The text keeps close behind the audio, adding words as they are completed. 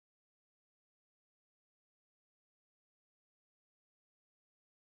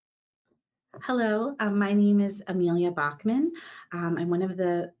Hello, my name is Emelia Bachman. I'm one of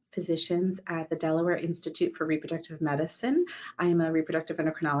the physicians at the Delaware Institute for Reproductive Medicine. I am a reproductive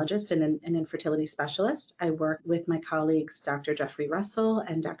endocrinologist and an infertility specialist. I work with my colleagues, Dr. Jeffrey Russell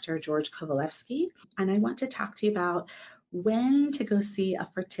and Dr. George Kovalevsky, and I want to talk to you about when to go see a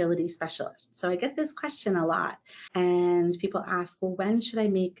fertility specialist. So I get this question a lot, and people ask, well, when should I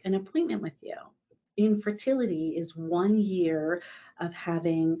make an appointment with you? Infertility is 1 year of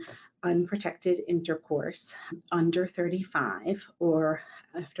having unprotected intercourse under 35 or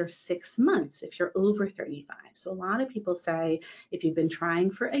after 6 months if you're over 35. So a lot of people say if you've been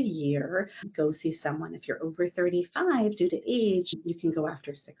trying for a year, go see someone. If you're over 35 due to age, you can go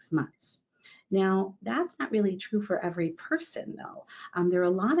after 6 months. Now, that's not really true for every person, though. There are a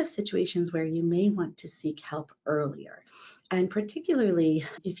lot of situations where you may want to seek help earlier. And particularly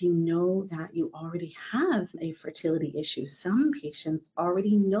if you know that you already have a fertility issue, some patients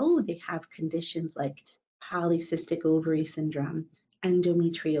already know they have conditions like polycystic ovary syndrome,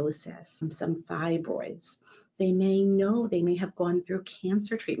 endometriosis, some fibroids. They may have gone through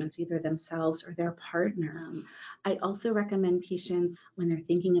cancer treatments, either themselves or their partner. I also recommend patients when they're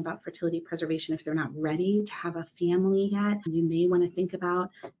thinking about fertility preservation, if they're not ready to have a family yet, you may want to think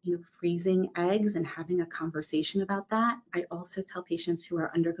about freezing eggs and having a conversation about that. I also tell patients who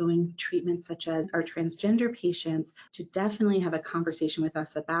are undergoing treatment, such as our transgender patients, to definitely have a conversation with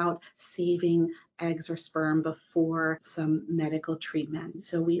us about saving eggs or sperm before some medical treatment.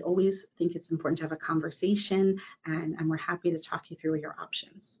 So we always think it's important to have a conversation, and we're happy to talk you through your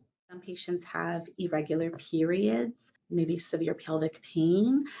options. Some patients have irregular periods, maybe severe pelvic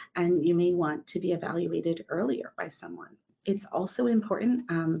pain, and you may want to be evaluated earlier by someone. It's also important,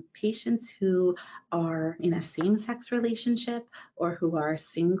 patients who are in a same-sex relationship or who are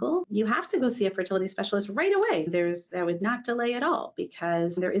single, you have to go see a fertility specialist right away. That would not delay at all,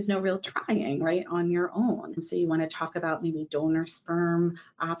 because there is no real trying, right, on your own. So you want to talk about maybe donor sperm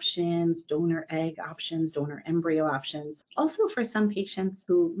options, donor egg options, donor embryo options. Also, for some patients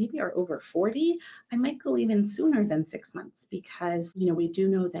who maybe are over 40, I might go even sooner than 6 months, because we do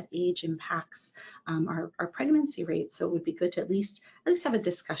know that age impacts our pregnancy rate. So it would be good to at least have a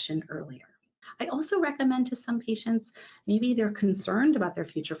discussion earlier. I also recommend to some patients, maybe they're concerned about their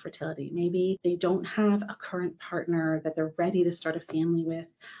future fertility. Maybe they don't have a current partner that they're ready to start a family with,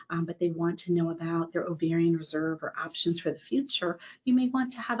 but they want to know about their ovarian reserve or options for the future. You may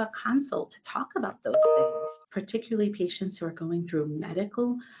want to have a consult to talk about those things, particularly patients who are going through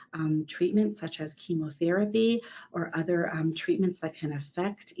medical treatments such as chemotherapy or other treatments that can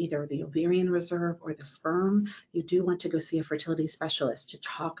affect either the ovarian reserve or the sperm. You do want to go see a fertility specialist to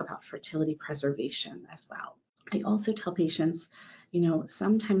talk about fertility preservation as well. I also tell patients,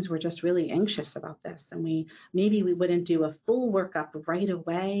 sometimes we're just really anxious about this, and maybe we wouldn't do a full workup right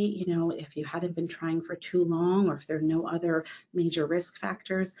away, if you hadn't been trying for too long or if there are no other major risk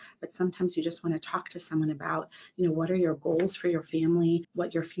factors. But sometimes you just want to talk to someone about, what are your goals for your family,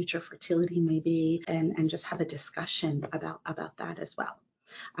 what your future fertility may be, and just have a discussion about that as well.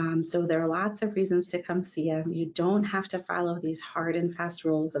 So there are lots of reasons to come see us. You don't have to follow these hard and fast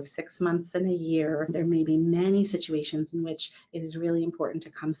rules of 6 months and a year. There may be many situations in which it is really important to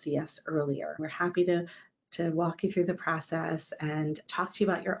come see us earlier. We're happy to walk you through the process and talk to you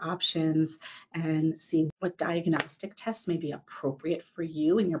about your options and see what diagnostic tests may be appropriate for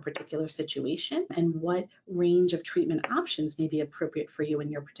you in your particular situation, and what range of treatment options may be appropriate for you in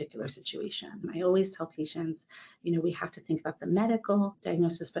your particular situation. I always tell patients, we have to think about the medical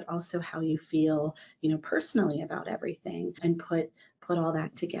diagnosis, but also how you feel, personally about everything, and put all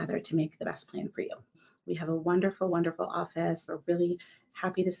that together to make the best plan for you. We have a wonderful, wonderful office. We're really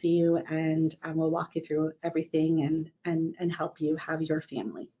happy to see you, and we'll walk you through everything and help you have your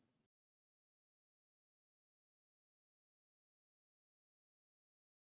family.